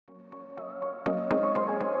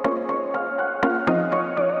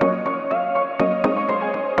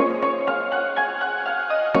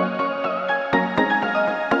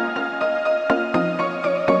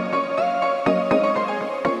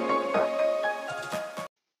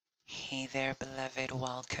Hey there, beloved.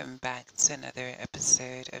 Welcome back to another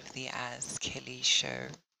episode of the Ask Kelly Show.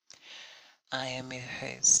 I am your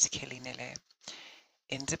host, Kelly Nille,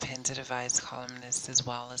 independent advice columnist as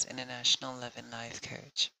well as international love and life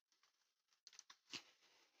coach.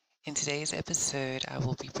 In today's episode, I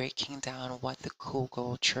will be breaking down what the cool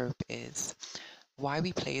girl trope is, why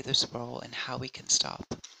we play this role, and how we can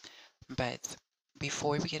stop. But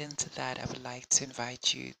before we get into that, I would like to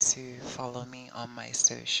invite you to follow me on my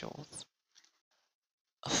socials.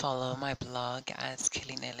 Follow my blog at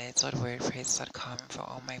killinelle.wordpress.com for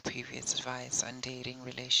all my previous advice on dating,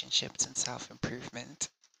 relationships, and self-improvement.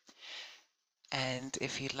 And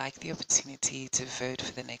if you'd like the opportunity to vote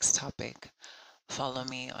for the next topic, follow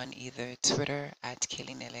me on either Twitter at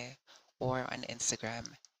killinelle or on Instagram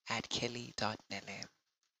at kelly.nelle.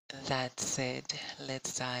 That said,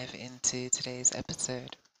 let's dive into today's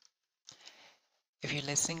episode. If you're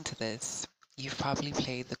listening to this, you've probably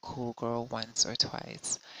played the cool girl once or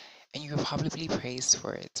twice, and you were probably praised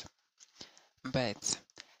for it. But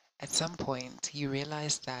at some point, you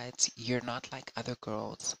realize that you're not like other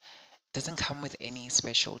girls, doesn't come with any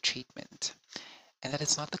special treatment, and that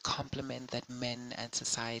it's not the compliment that men and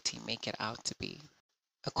society make it out to be.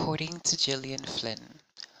 According to Gillian Flynn,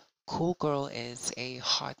 cool girl is a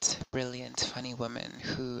hot, brilliant, funny woman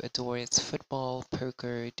who adores football,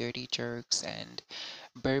 poker, dirty jokes, and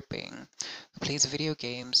burping, who plays video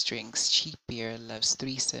games, drinks cheap beer, loves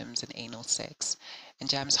threesomes and anal sex, and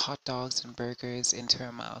jams hot dogs and burgers into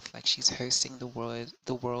her mouth like she's hosting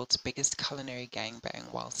the world's biggest culinary gangbang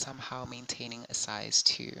while somehow maintaining a size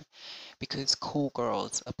 2, because cool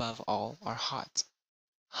girls, above all, are hot.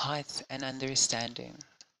 Hot and understanding.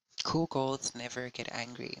 Cool girls never get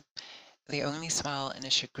angry. They only smile in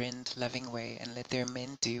a chagrined, loving way and let their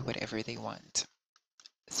men do whatever they want.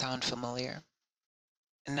 Sound familiar?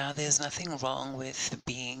 Now, there's nothing wrong with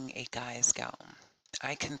being a guy's gal.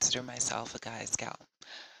 I consider myself a guy's gal.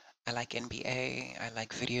 I like NBA, I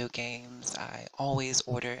like video games, I always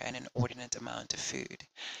order an inordinate amount of food.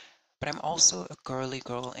 But I'm also a girly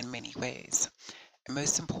girl in many ways. And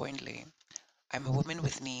most importantly, I'm a woman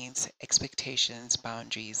with needs, expectations,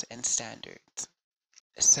 boundaries, and standards.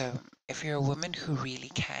 So, if you're a woman who really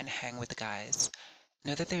can hang with guys,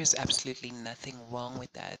 know that there's absolutely nothing wrong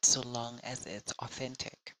with that so long as it's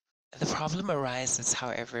authentic. The problem arises,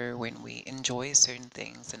 however, when we enjoy certain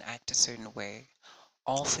things and act a certain way,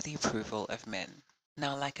 all for the approval of men.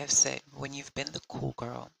 Now, like I've said, when you've been the cool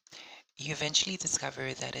girl, you eventually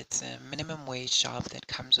discover that it's a minimum wage job that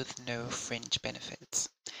comes with no fringe benefits.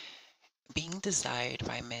 Being desired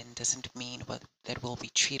by men doesn't mean that we'll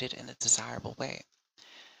be treated in a desirable way.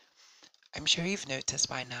 I'm sure you've noticed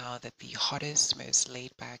by now that the hottest, most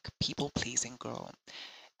laid-back, people-pleasing girl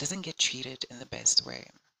doesn't get treated in the best way.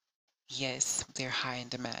 Yes, they're high in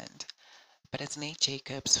demand, but as Nate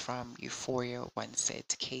Jacobs from Euphoria once said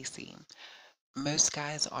to Casey, most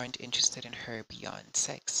guys aren't interested in her beyond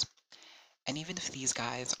sex. And even if these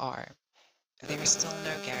guys are, there is still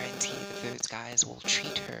no guarantee that those guys will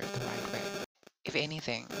treat her the right way. If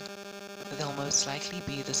anything, they'll most likely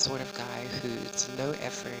be the sort of guy who's low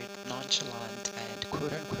effort, nonchalant, and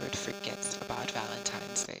quote unquote forgets about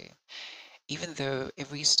Valentine's Day, even though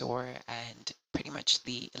every store and pretty much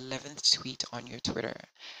the 11th tweet on your Twitter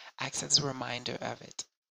acts as a reminder of it.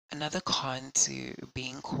 Another con to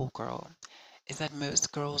being cool girl is that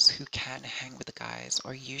most girls who can hang with the guys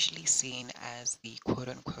are usually seen as the quote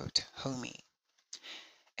unquote homie.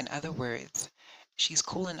 In other words, she's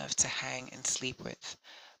cool enough to hang and sleep with,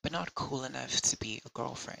 but not cool enough to be a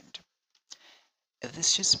girlfriend.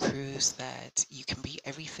 This just proves that you can be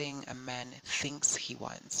everything a man thinks he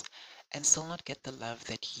wants and still not get the love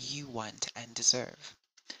that you want and deserve.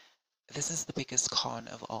 This is the biggest con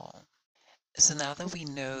of all. So now that we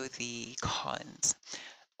know the cons,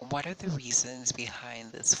 what are the reasons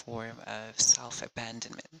behind this form of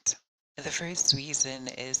self-abandonment? The first reason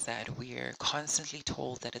is that we're constantly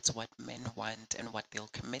told that it's what men want and what they'll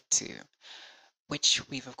commit to, which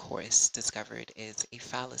we've of course discovered is a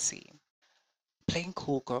fallacy. Playing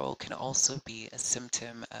cool girl can also be a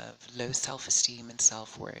symptom of low self-esteem and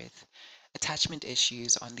self-worth, attachment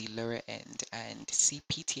issues on the lower end, and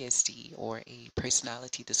CPTSD or a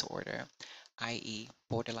personality disorder, i.e.,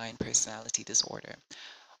 borderline personality disorder,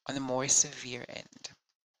 on the more severe end.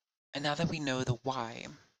 And now that we know the why,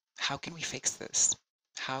 how can we fix this?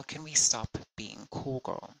 How can we stop being cool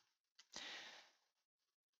girl?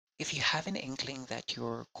 If you have an inkling that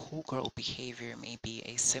your cool girl behavior may be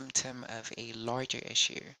a symptom of a larger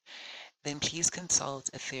issue, then please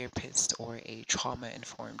consult a therapist or a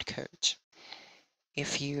trauma-informed coach.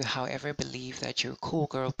 If you, however, believe that your cool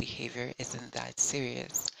girl behavior isn't that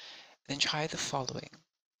serious, Then try the following.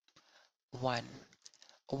 1.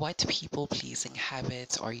 What people-pleasing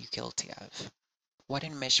habits are you guilty of? What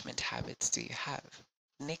enmeshment habits do you have?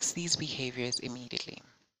 Nix these behaviors immediately.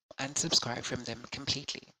 Unsubscribe from them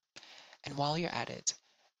completely. And while you're at it,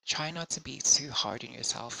 try not to be too hard on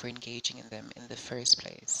yourself for engaging in them in the first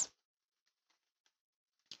place.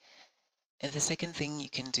 And the second thing you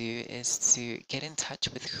can do is to get in touch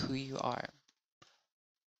with who you are.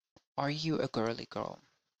 Are you a girly girl?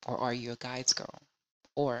 Or are you a guy's girl?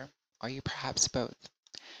 Or are you perhaps both?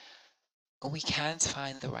 We can't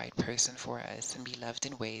find the right person for us and be loved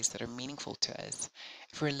in ways that are meaningful to us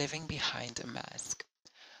if we're living behind a mask.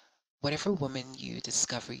 Whatever woman you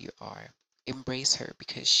discover you are, embrace her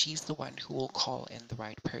because she's the one who will call in the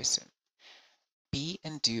right person. Be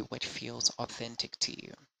and do what feels authentic to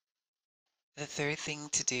you. The third thing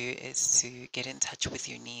to do is to get in touch with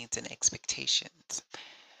your needs and expectations.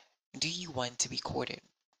 Do you want to be courted?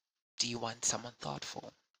 Do you want someone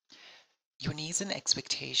thoughtful? Your needs and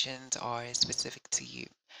expectations are specific to you,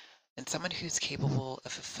 and someone who's capable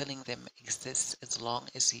of fulfilling them exists as long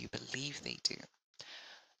as you believe they do.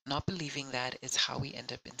 Not believing that is how we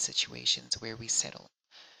end up in situations where we settle.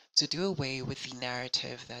 So do away with the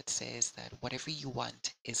narrative that says that whatever you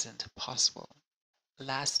want isn't possible.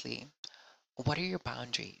 Lastly, what are your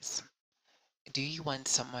boundaries? Do you want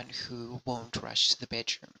someone who won't rush to the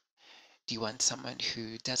bedroom? Do you want someone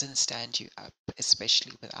who doesn't stand you up,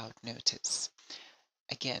 especially without notice?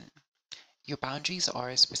 Again, your boundaries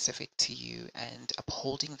are specific to you and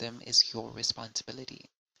upholding them is your responsibility.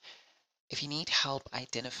 If you need help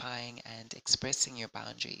identifying and expressing your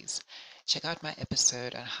boundaries, check out my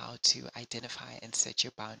episode on how to identify and set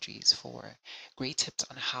your boundaries for great tips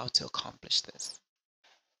on how to accomplish this.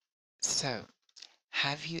 So,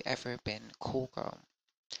 have you ever been cool girl?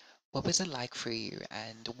 What was it like for you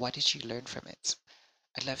and what did you learn from it?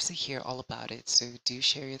 I'd love to hear all about it, so do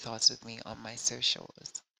share your thoughts with me on my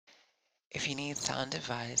socials. If you need sound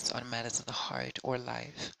advice on matters of the heart or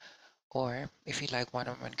life, or if you'd like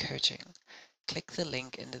one-on-one coaching, click the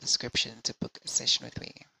link in the description to book a session with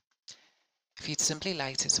me. If you'd simply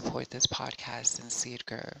like to support this podcast and see it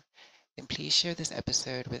grow, then please share this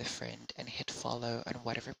episode with a friend and hit follow on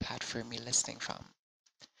whatever platform you're listening from.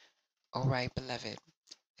 All right, beloved,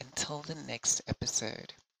 until the next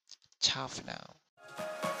episode, ciao for now.